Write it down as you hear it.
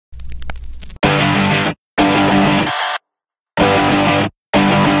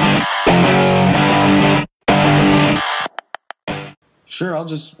Sure. I'll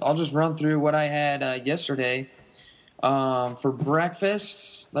just run through what I had yesterday. For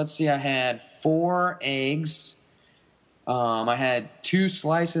breakfast, let's see, I had 4 eggs. I had 2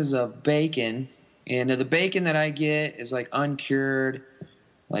 slices of bacon, and the bacon that I get is like uncured,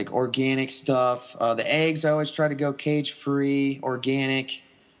 like organic stuff. The eggs, I always try to go cage-free, organic.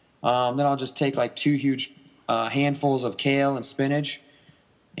 Then I'll just take like 2 huge handfuls of kale and spinach,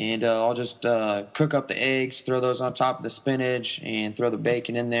 and I'll just cook up the eggs, throw those on top of the spinach, and throw the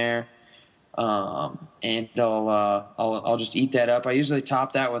bacon in there. And I'll just eat that up. I usually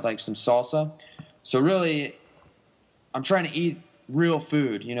top that with like some salsa. So really, I'm trying to eat real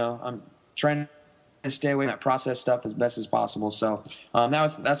food. I'm trying to stay away from that processed stuff as best as possible. So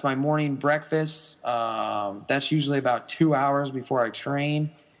that's my morning breakfast. That's usually about 2 hours before I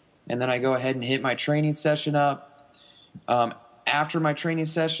train, and then I go ahead and hit my training session up. After my training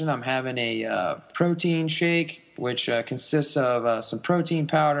session, I'm having a protein shake, which consists of some protein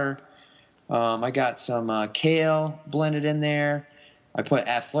powder. I got some kale blended in there. I put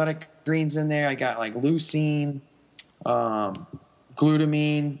athletic greens in there. I got like leucine,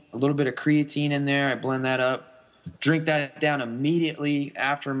 glutamine, a little bit of creatine in there. I blend that up. Drink that down immediately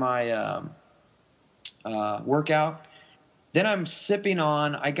after my workout. Then I'm sipping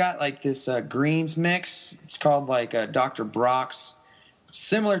on, I got like this greens mix. It's called like Dr. Brock's.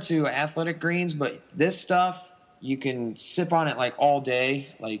 Similar to athletic greens, but this stuff, you can sip on it like all day.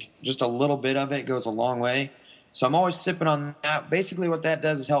 Like just a little bit of it goes a long way. So I'm always sipping on that. Basically what that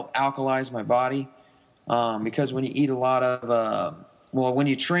does is help alkalize my body. Because when you eat a lot of, when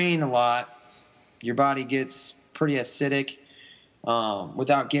you train a lot, your body gets pretty acidic.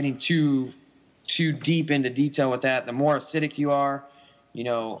 Without getting too deep into detail with that, the more acidic you are,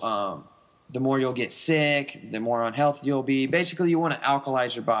 the more you'll get sick, the more unhealthy you'll be. Basically, you want to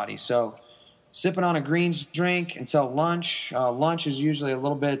alkalize your body. So sipping on a greens drink until lunch. Lunch is usually a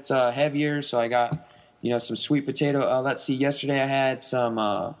little bit heavier, so I got, some sweet potato. Let's see, yesterday I had some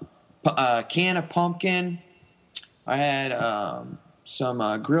can of pumpkin. I had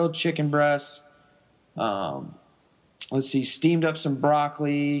some grilled chicken breasts. Let's see, steamed up some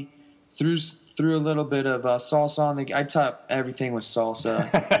broccoli, threw a little bit of salsa on the. I top everything with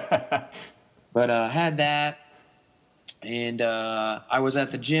salsa, but had that, and I was at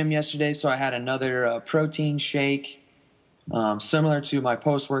the gym yesterday, so I had another protein shake, similar to my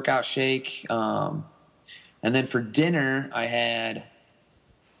post-workout shake, and then for dinner I had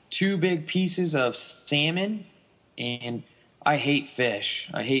 2 big pieces of salmon, and I hate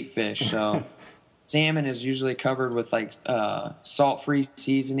fish. So salmon is usually covered with like salt-free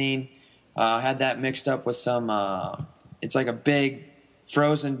seasoning. I had that mixed up with some, it's like a big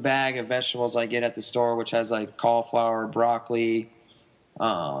frozen bag of vegetables I get at the store, which has like cauliflower, broccoli.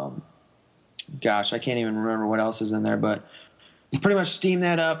 Gosh, I can't even remember what else is in there, but pretty much steam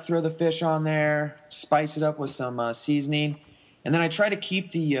that up, throw the fish on there, spice it up with some seasoning. And then I try to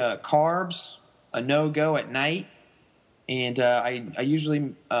keep the carbs a no-go at night. And I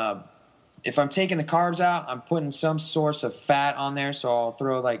usually, if I'm taking the carbs out, I'm putting some source of fat on there. So I'll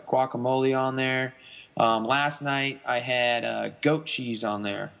throw like guacamole on there. Last night I had goat cheese on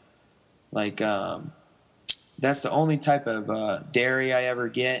there. Like that's the only type of dairy I ever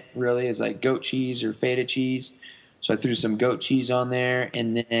get, really, is like goat cheese or feta cheese. So I threw some goat cheese on there.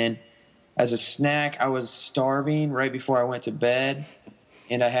 And then as a snack, I was starving right before I went to bed.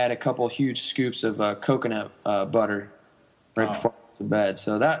 And I had a couple huge scoops of coconut butter right before I went to bed.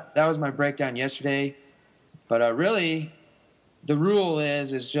 So that was my breakdown yesterday. But really, the rule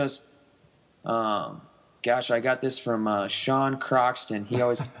is just, gosh, I got this from Sean Croxton. He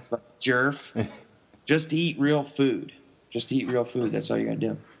always talks about jerf. Just eat real food. Just eat real food. That's all you got to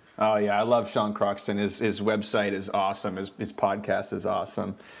do. Oh, yeah. I love Sean Croxton. His website is awesome. His podcast is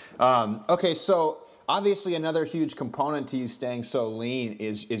awesome. Okay, so obviously another huge component to you staying so lean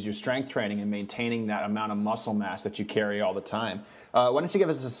is your strength training and maintaining that amount of muscle mass that you carry all the time. Why don't you give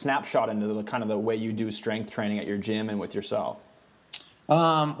us a snapshot into the kind of the way you do strength training at your gym and with yourself?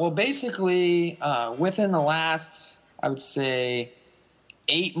 Well, basically, within the last, I would say,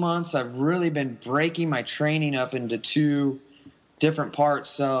 8 months, I've really been breaking my training up into 2 different parts.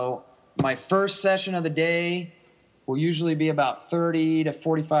 So my first session of the day will usually be about 30 to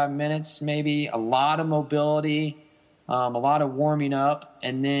 45 minutes, maybe a lot of mobility, a lot of warming up.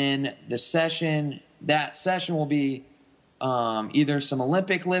 And then that session will be either some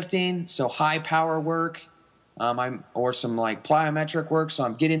Olympic lifting, so high power work, or some like plyometric work. So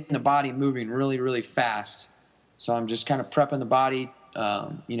I'm getting the body moving really, really fast. So I'm just kind of prepping the body,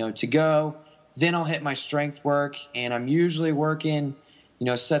 to go. Then I'll hit my strength work, and I'm usually working,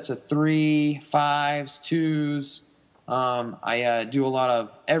 sets of 3, 5s, 2s, I do a lot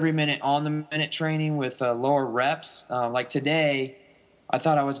of every minute on the minute training with lower reps. Like today, I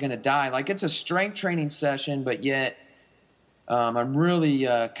thought I was going to die. Like it's a strength training session, but yet I'm really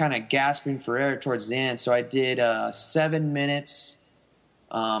kind of gasping for air towards the end. So I did 7 minutes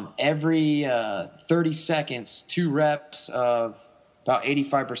every 30 seconds, 2 reps of about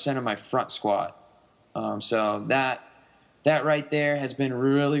 85% of my front squat. So that right there has been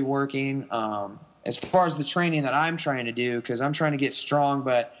really working. As far as the training that I'm trying to do, because I'm trying to get strong,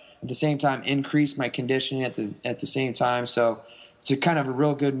 but at the same time increase my conditioning at the same time. So it's a kind of a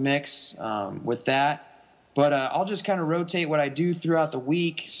real good mix with that. But I'll just kind of rotate what I do throughout the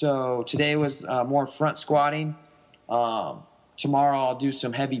week. So today was more front squatting. Tomorrow I'll do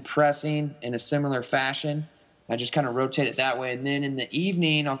some heavy pressing in a similar fashion. I just kind of rotate it that way. And then in the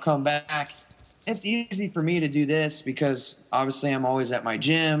evening I'll come back. It's easy for me to do this because obviously I'm always at my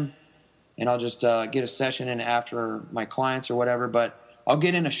gym, and I'll just get a session in after my clients or whatever. But I'll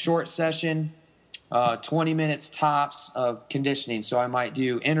get in a short session, 20 minutes tops of conditioning. So I might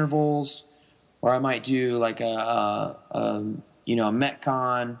do intervals, or I might do like a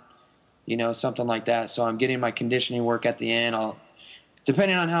Metcon, something like that. So I'm getting my conditioning work at the end.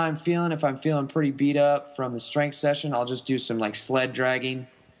 Depending on how I'm feeling, if I'm feeling pretty beat up from the strength session, I'll just do some like sled dragging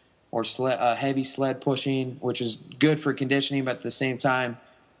or heavy sled pushing, which is good for conditioning, but at the same time,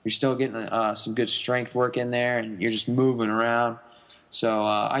 you're still getting some good strength work in there, and you're just moving around. So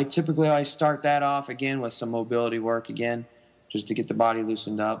I typically always start that off again with some mobility work again, just to get the body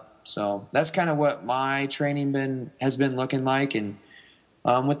loosened up. So that's kind of what my training has been looking like. And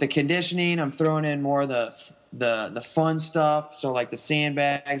with the conditioning, I'm throwing in more of the fun stuff. So like the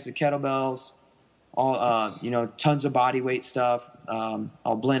sandbags, the kettlebells, all tons of body weight stuff.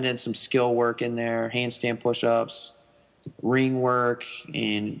 I'll blend in some skill work in there, handstand push-ups, ring work,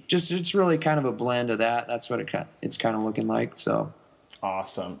 and just it's really kind of a blend of that. That's what it's kind of looking like. So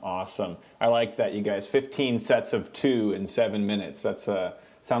awesome. I like that, you guys. 15 sets of 2 in 7 minutes. That's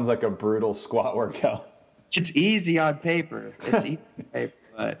sounds like a brutal squat workout. It's easy on paper. It's easy on paper,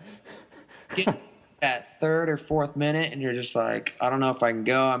 but get to that 3rd or 4th minute, and you're just like, I don't know if I can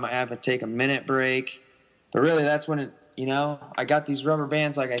go. I might have to take a minute break. But really, that's when I got these rubber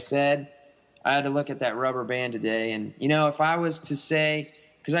bands, like I said. I had to look at that rubber band today. And, if I was to say,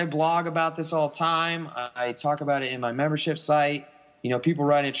 because I blog about this all the time, I talk about it in my membership site. People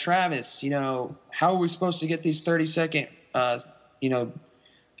write in, Travis, how are we supposed to get these 30-second,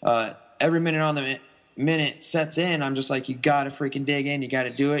 every minute on the minute sets in? I'm just like, you got to freaking dig in. You got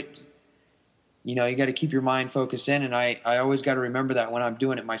to do it. You got to keep your mind focused in. And I always got to remember that when I'm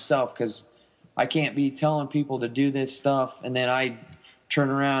doing it myself, because I can't be telling people to do this stuff and then I turn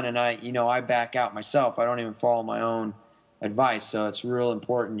around and I back out myself. I don't even follow my own advice. So it's real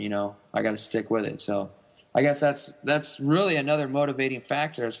important, I got to stick with it. So I guess that's really another motivating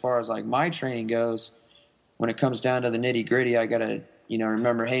factor as far as like my training goes. When it comes down to the nitty gritty, I got to,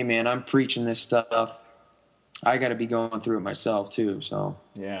 remember, hey man, I'm preaching this stuff. I got to be going through it myself too. So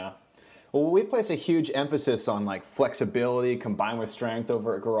yeah. Well, we place a huge emphasis on like flexibility combined with strength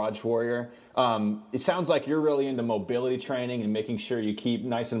over at Garage Warrior. It sounds like you're really into mobility training and making sure you keep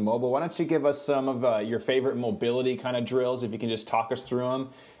nice and mobile. Why don't you give us some of your favorite mobility kind of drills, if you can just talk us through them,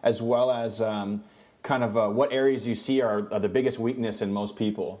 as well as what areas you see are the biggest weakness in most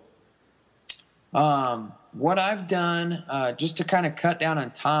people. What I've done just to kind of cut down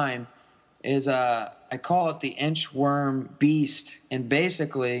on time is I call it the inchworm beast. And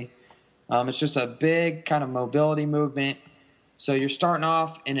basically, it's just a big kind of mobility movement. So you're starting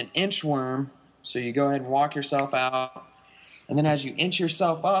off in an inchworm. So you go ahead and walk yourself out. And then as you inch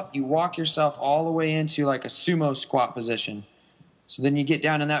yourself up, you walk yourself all the way into like a sumo squat position. So then you get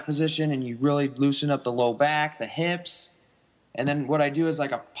down in that position and you really loosen up the low back, the hips. And then what I do is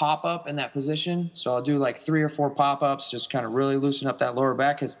like a pop-up in that position. So I'll do like 3 or 4 pop-ups, just kind of really loosen up that lower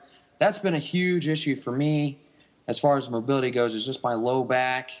back, because that's been a huge issue for me as far as mobility goes, is just my low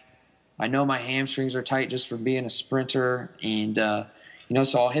back. I know my hamstrings are tight just from being a sprinter. And,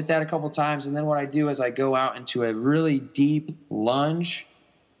 so I'll hit that a couple times. And then what I do is I go out into a really deep lunge.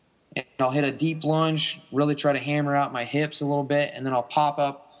 And I'll hit a deep lunge, really try to hammer out my hips a little bit, and then I'll pop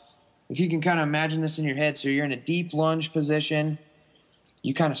up. If you can kind of imagine this in your head, so you're in a deep lunge position,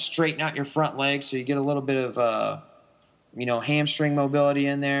 you kind of straighten out your front legs so you get a little bit of, hamstring mobility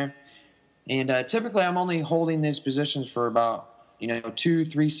in there. And typically I'm only holding these positions for about,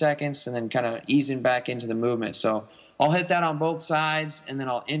 2-3 seconds and then kind of easing back into the movement. So I'll hit that on both sides, and then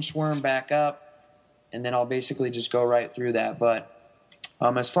I'll inchworm back up, and then I'll basically just go right through that. But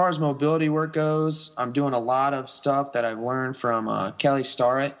as far as mobility work goes, I'm doing a lot of stuff that I've learned from Kelly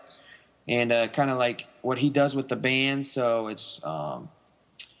Starrett. and kind of like what he does with the band. So it's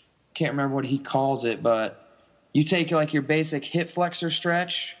can't remember what he calls it, but you take like your basic hip flexor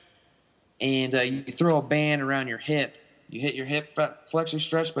stretch, and you throw a band around your hip. You hit your hip flexor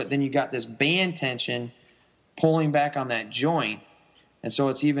stretch, but then you got this band tension pulling back on that joint. And so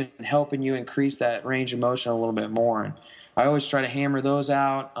it's even helping you increase that range of motion a little bit more. And I always try to hammer those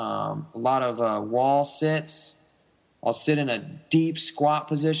out. A lot of wall sits. I'll sit in a deep squat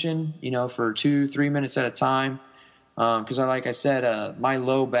position, for 2-3 minutes at a time. Because like I said, my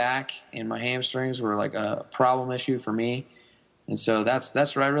low back and my hamstrings were like a problem issue for me. And so that's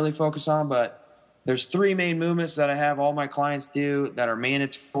what I really focus on. But there's 3 main movements that I have all my clients do that are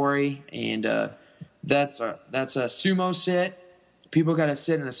mandatory. And that's a sumo sit. People got to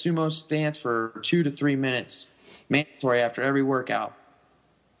sit in a sumo stance for 2 to 3 minutes, mandatory after every workout.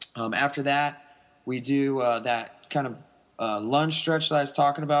 After that, we do that kind of lunge stretch that I was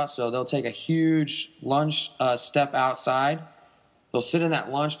talking about. So they'll take a huge lunge step outside. They'll sit in that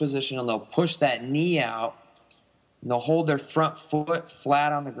lunge position and they'll push that knee out. And they'll hold their front foot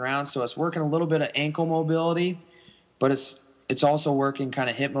flat on the ground. So it's working a little bit of ankle mobility, but it's also working kind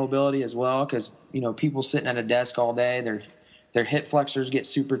of hip mobility as well, because people sitting at a desk all day, their hip flexors get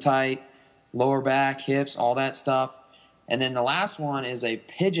super tight, lower back, hips, all that stuff. And then the last one is the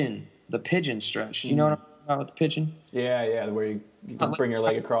pigeon stretch. You know what I'm talking about with the pigeon? Yeah, where you can bring your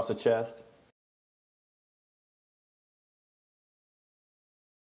leg across the chest.